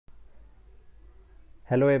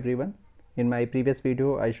Hello everyone. In my previous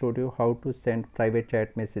video I showed you how to send private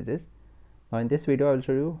chat messages. Now in this video I will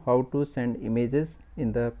show you how to send images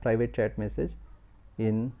in the private chat message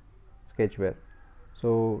in Sketchware.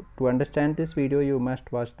 So to understand this video you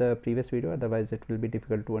must watch the previous video, otherwise it will be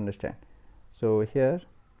difficult to understand. So here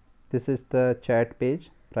this is the chat page,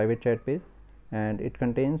 private chat page, and it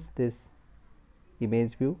contains this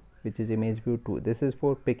image view, which is image view 2. This is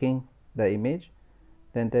for picking the image.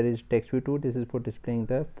 Then there is text view 2. This is for displaying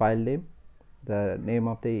the file name, the name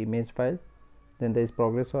of the image file. Then there is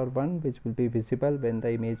progress bar 1, which will be visible when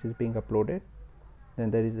the image is being uploaded.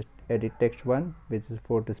 Then there is edit text 1, which is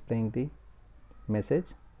for displaying the message,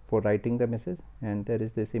 for writing the message. And there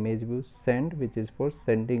is this image view send, which is for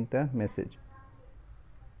sending the message.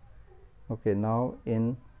 Okay, now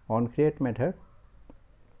in onCreate method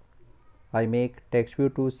I make text view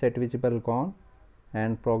 2 set visible gone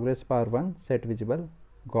and progress bar 1 set visible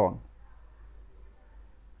gone.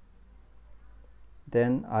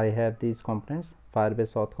 Then I have these components: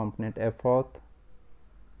 Firebase auth component fauth,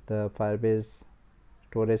 the Firebase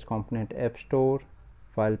storage component fstore,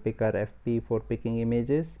 file picker fp for picking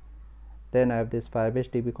images. Then I have this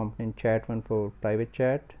Firebase db component chat1 for private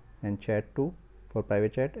chat and chat2 for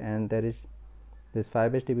private chat, and there is this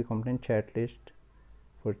Firebase db component chat list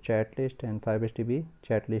for chat list and Firebase db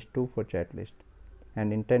chat list 2 for chat list,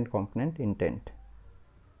 and intent component intent.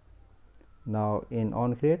 Now in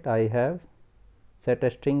onCreate I have set a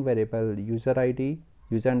string variable user id,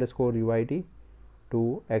 user underscore uid,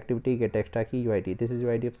 to activity get extra key uid. This is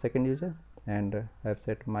uid of second user, and I have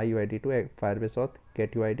set my uid to Firebase auth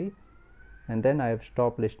get uid, and then I have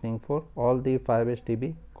stopped listening for all the Firebase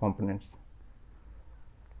db components.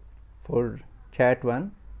 For chat1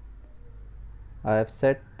 I have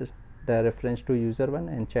set the reference to user1,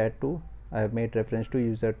 and chat2 I have made reference to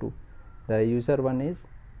user2. The user1 is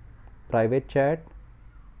private chat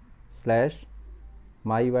slash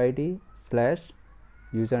my uid slash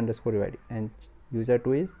user underscore uid, and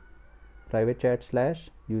user2 is private chat slash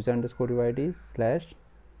user underscore uid slash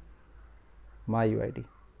my uid.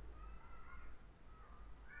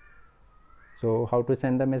 So how to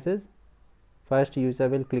send the message? First, user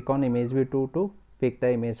will click on image view 2 to pick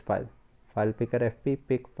the image file, file picker fp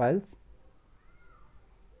pick files,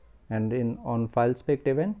 and on files picked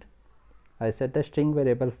event I set the string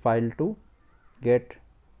variable file to get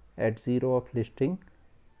at 0 of listing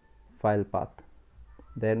file path.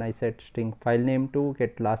 Then I set string file name to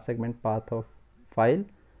get last segment path of file,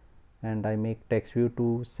 and I make text view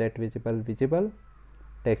to set visible visible,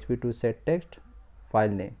 text view to set text file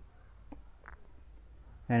name.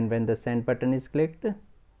 And when the send button is clicked,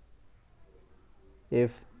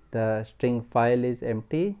 if the string file is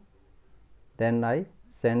empty, then I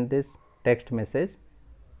send this text message,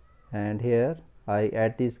 and here I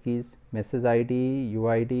add these keys: message id,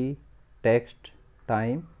 uid, text,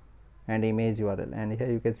 time, and image URL. And here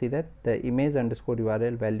you can see that the image underscore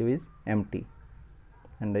URL value is empty,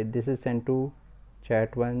 and this is sent to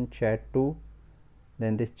chat1, chat2,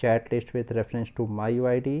 then this chat list with reference to my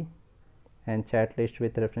uid, and chat list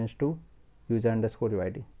with reference to user underscore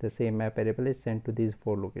uid. The same map variable is sent to these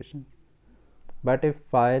 4 locations. But if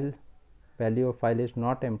file value of file is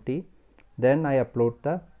not empty, then I upload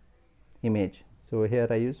the image. So here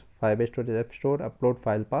I use Firebase storage fstore upload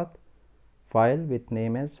file path, file with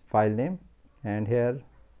name as file name, and here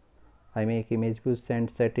I make image view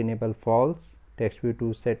send set enable false, text view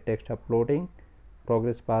to set text uploading,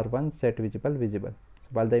 progress bar 1 set visible visible. So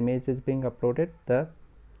while the image is being uploaded, the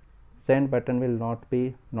send button will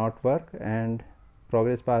not work, and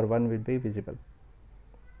progress bar 1 will be visible.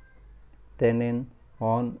 Then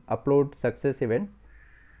on upload success event,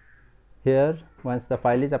 here once the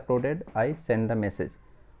file is uploaded I send the message.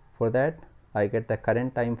 For that I get the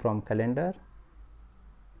current time from calendar,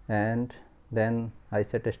 and then I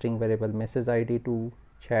set a string variable message id to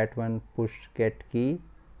chat1 push get key.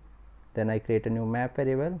 Then I create a new map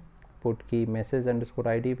variable, put key message underscore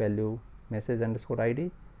id value message underscore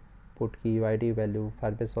id, put key uid value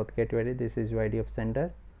Firebase auth get uid, this is uid of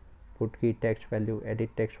sender, put key text value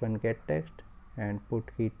edit text 1 get text, and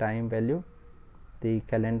put key time value the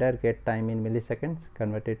calendar get time in milliseconds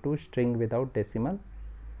converted to string without decimal,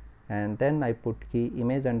 and then I put key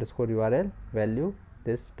image underscore URL value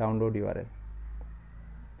this download URL,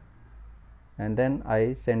 and then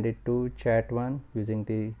I send it to chat1 using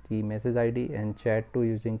the key message id and chat2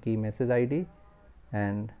 using key message id,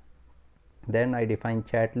 and then I define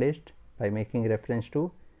chat list by making reference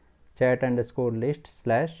to chat underscore list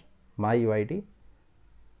slash my uid,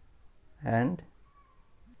 and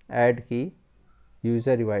add key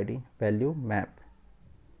user uid value map,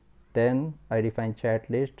 Then I define chat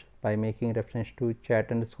list by making reference to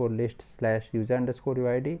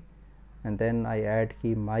chat_list/user_uid, and then I add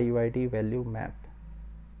key myUID value map.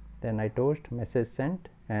 Then I toast message sent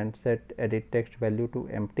and set edit text value to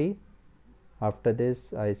empty. After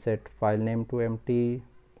this I set file name to empty,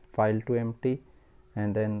 file to empty,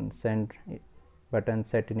 and then send button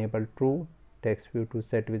set enable true, text view to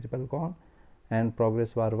set visible gone, and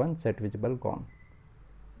progress bar 1 set visible gone.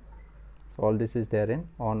 So all this is there in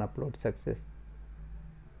on upload success.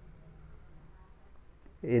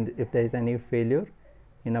 If there is any failure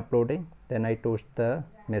in uploading, then I toast the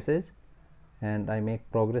message and I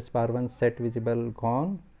make progress bar 1 set visible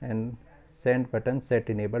gone and send button set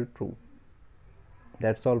enable true.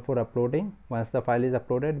 That's all for uploading. Once the file is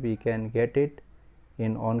uploaded, we can get it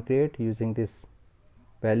in onCreate using this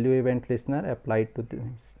value event listener applied to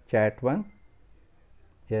this chat1.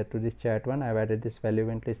 Here to this chat1 I have added this value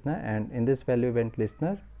event listener, and in this value event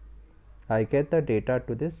listener I get the data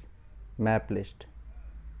to this map list,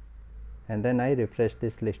 and then I refresh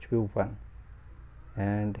this list view 1,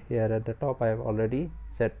 and here at the top I have already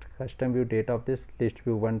set custom view data of this list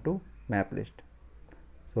view 1 to map list.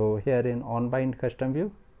 So here in onBind custom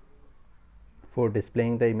view, for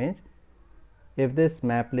displaying the image, if this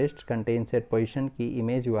map list contains a position key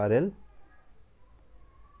image URL,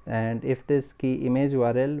 and if this key image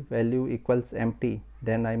URL value equals empty,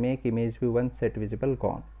 then I make image view 1 set visible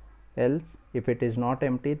gone. Else if it is not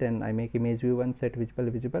empty, then I make image view 1 set visible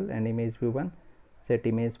visible, and image view 1 set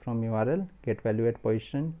image from URL get value at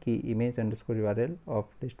position key image underscore URL of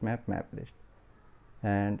list map list.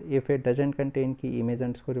 And if it doesn't contain key image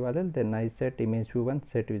underscore URL, then I set image view 1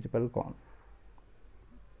 set visible gone.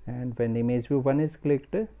 And when image view 1 is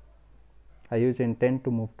clicked, I use intent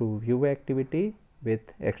to move to view activity with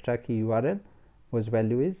extra key URL whose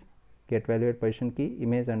value is get value at position key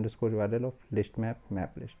image underscore URL of list map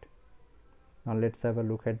list. Now let's have a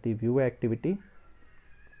look at the view activity.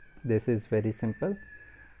 This is very simple.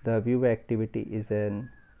 The view activity is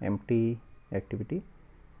an empty activity.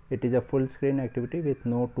 It is a full screen activity with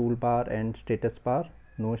no toolbar and status bar,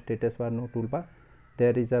 no status bar, no toolbar.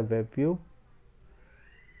 There is a web view.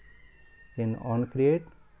 In onCreate,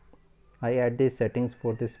 I add these settings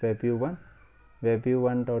for this web view 1. Web view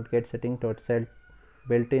 1.getSetting.set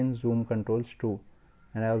built-in zoom controls true,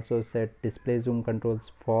 and I also set display zoom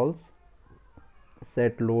controls false,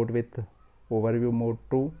 set load with overview mode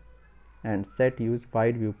true, and set use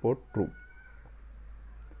wide viewport true.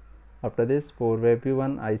 After this, for web view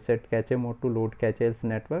 1 I set cache mode to load cache else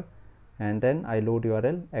network, and then I load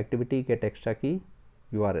URL activity get extra key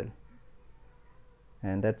URL,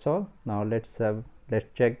 and that's all. Now let's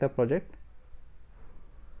check the project.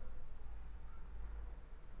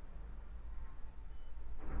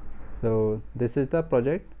 So this is the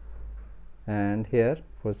project, and here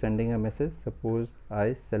for sending a message, suppose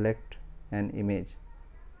I select an image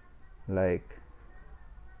like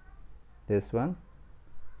this one,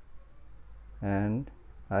 and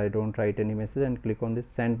I don't write any message and click on this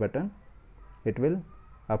send button. It will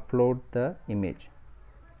upload the image.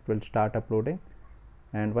 It will start uploading,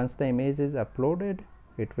 and once the image is uploaded,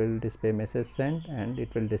 it will display message sent and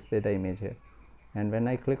it will display the image here. And when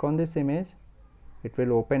I click on this image, it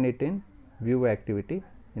will open it in view activity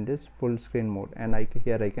in this full screen mode, and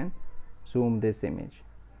here I can zoom this image.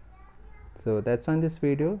 So that's on this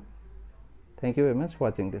video. Thank you very much for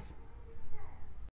watching this.